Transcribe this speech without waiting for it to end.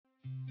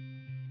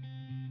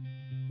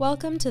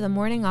Welcome to the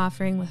Morning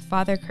Offering with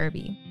Father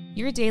Kirby,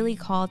 your daily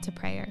call to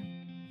prayer.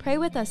 Pray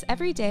with us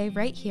every day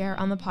right here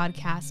on the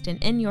podcast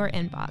and in your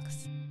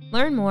inbox.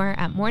 Learn more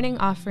at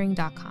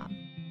morningoffering.com.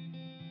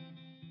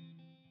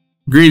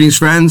 Greetings,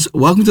 friends.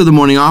 Welcome to the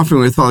Morning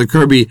Offering with Father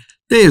Kirby.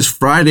 Today is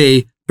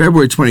Friday,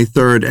 February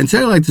 23rd, and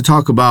today I'd like to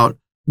talk about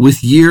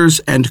with years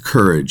and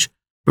courage.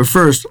 But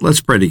first,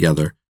 let's pray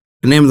together.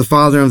 In the name of the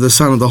Father, and of the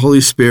Son, and of the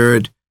Holy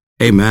Spirit.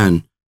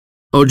 Amen.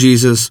 O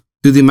Jesus,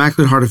 through the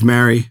Immaculate Heart of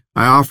Mary,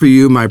 I offer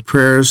you my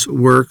prayers,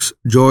 works,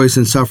 joys,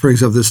 and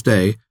sufferings of this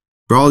day,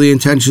 for all the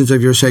intentions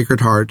of your Sacred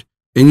Heart,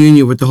 in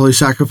union with the holy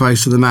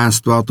sacrifice of the Mass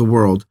throughout the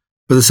world,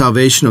 for the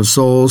salvation of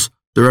souls,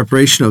 the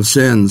reparation of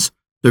sins,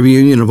 the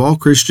reunion of all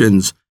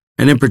Christians,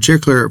 and in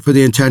particular for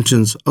the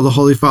intentions of the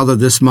Holy Father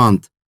this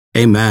month.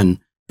 Amen.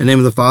 In the name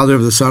of the Father,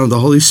 of the Son, and of the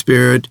Holy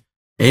Spirit.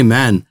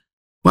 Amen.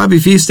 Well, happy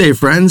feast day,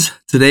 friends.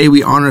 Today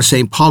we honor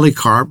St.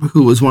 Polycarp,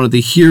 who was one of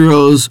the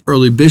heroes,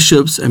 early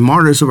bishops, and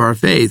martyrs of our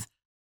faith.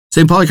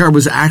 St. Polycarp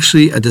was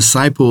actually a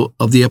disciple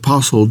of the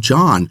Apostle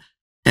John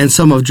and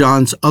some of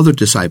John's other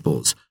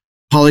disciples.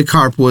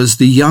 Polycarp was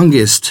the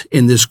youngest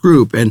in this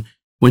group, and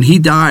when he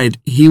died,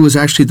 he was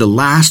actually the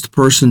last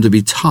person to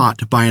be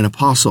taught by an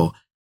apostle.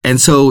 And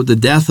so the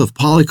death of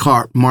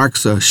Polycarp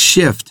marks a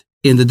shift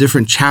in the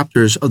different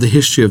chapters of the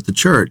history of the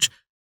church.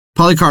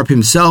 Polycarp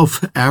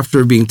himself,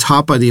 after being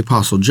taught by the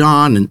Apostle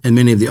John and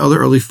many of the other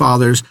early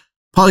fathers,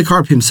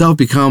 Polycarp himself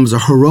becomes a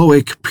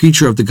heroic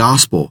preacher of the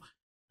gospel.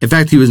 In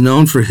fact, he was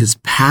known for his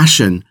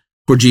passion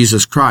for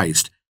Jesus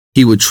Christ.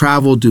 He would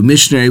travel, do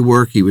missionary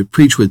work. He would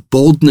preach with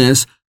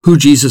boldness who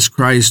Jesus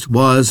Christ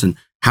was and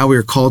how we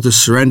are called to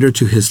surrender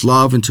to his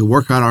love and to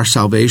work out our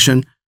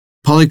salvation.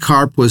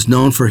 Polycarp was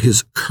known for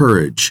his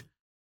courage.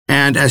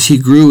 And as he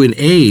grew in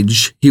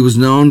age, he was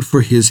known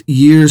for his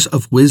years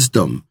of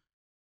wisdom.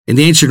 In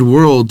the ancient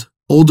world,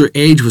 older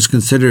age was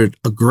considered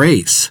a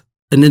grace,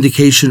 an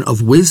indication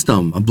of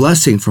wisdom, a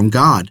blessing from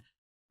God.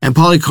 And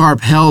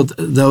Polycarp held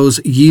those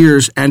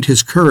years and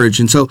his courage.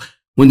 And so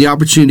when the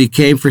opportunity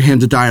came for him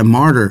to die a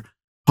martyr,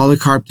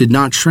 Polycarp did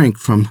not shrink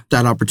from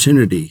that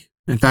opportunity.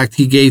 In fact,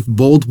 he gave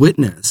bold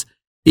witness,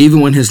 even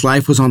when his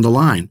life was on the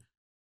line.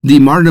 The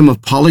martyrdom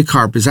of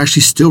Polycarp is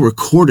actually still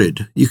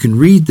recorded. You can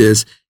read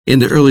this in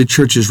the early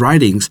church's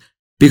writings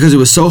because it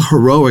was so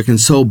heroic and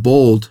so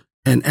bold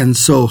and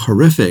so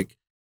horrific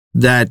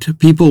that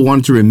people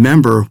wanted to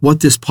remember what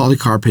this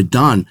Polycarp had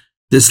done.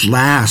 This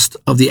last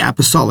of the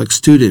apostolic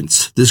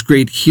students, this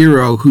great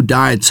hero who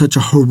died such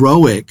a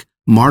heroic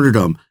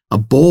martyrdom, a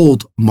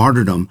bold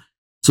martyrdom.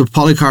 So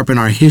Polycarp in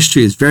our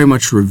history is very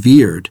much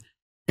revered.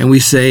 And we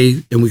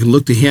say, and we can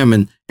look to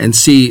him and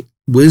see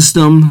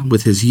wisdom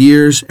with his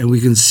years, and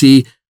we can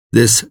see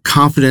this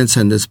confidence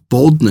and this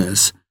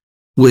boldness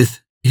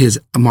with his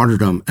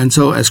martyrdom. And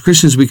so as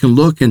Christians, we can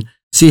look and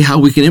see how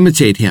we can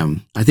imitate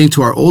him. I think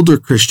to our older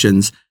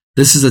Christians,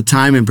 this is a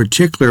time in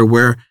particular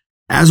where,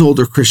 as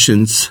older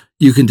Christians,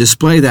 you can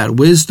display that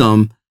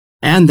wisdom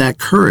and that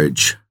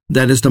courage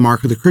that is the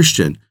mark of the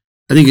Christian.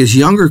 I think as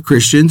younger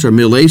Christians or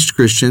middle-aged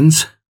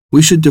Christians,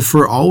 we should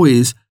defer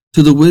always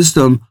to the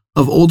wisdom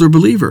of older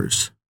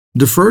believers.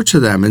 Defer to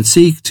them and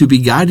seek to be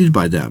guided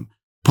by them.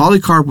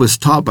 Polycarp was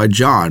taught by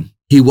John.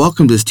 He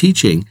welcomed his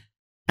teaching.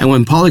 And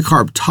when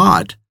Polycarp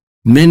taught,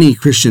 many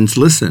Christians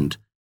listened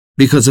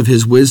because of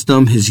his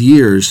wisdom, his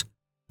years,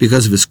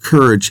 because of his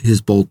courage,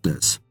 his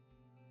boldness.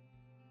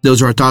 Those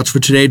are our thoughts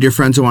for today, dear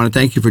friends. I want to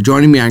thank you for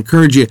joining me. I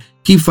encourage you,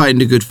 keep fighting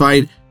the good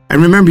fight.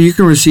 And remember, you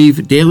can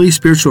receive daily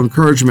spiritual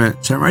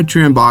encouragement sent right to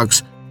your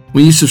inbox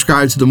when you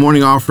subscribe to the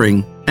Morning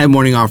Offering at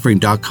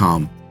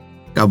morningoffering.com.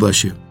 God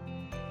bless you.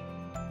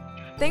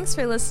 Thanks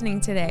for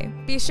listening today.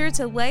 Be sure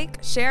to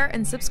like, share,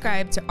 and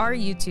subscribe to our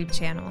YouTube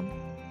channel.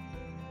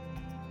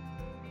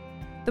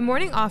 The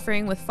Morning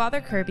Offering with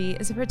Father Kirby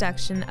is a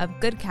production of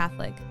Good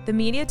Catholic, the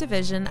media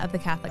division of the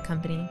Catholic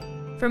Company.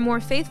 For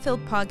more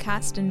faith-filled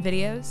podcasts and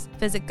videos,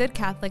 visit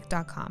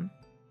goodcatholic.com.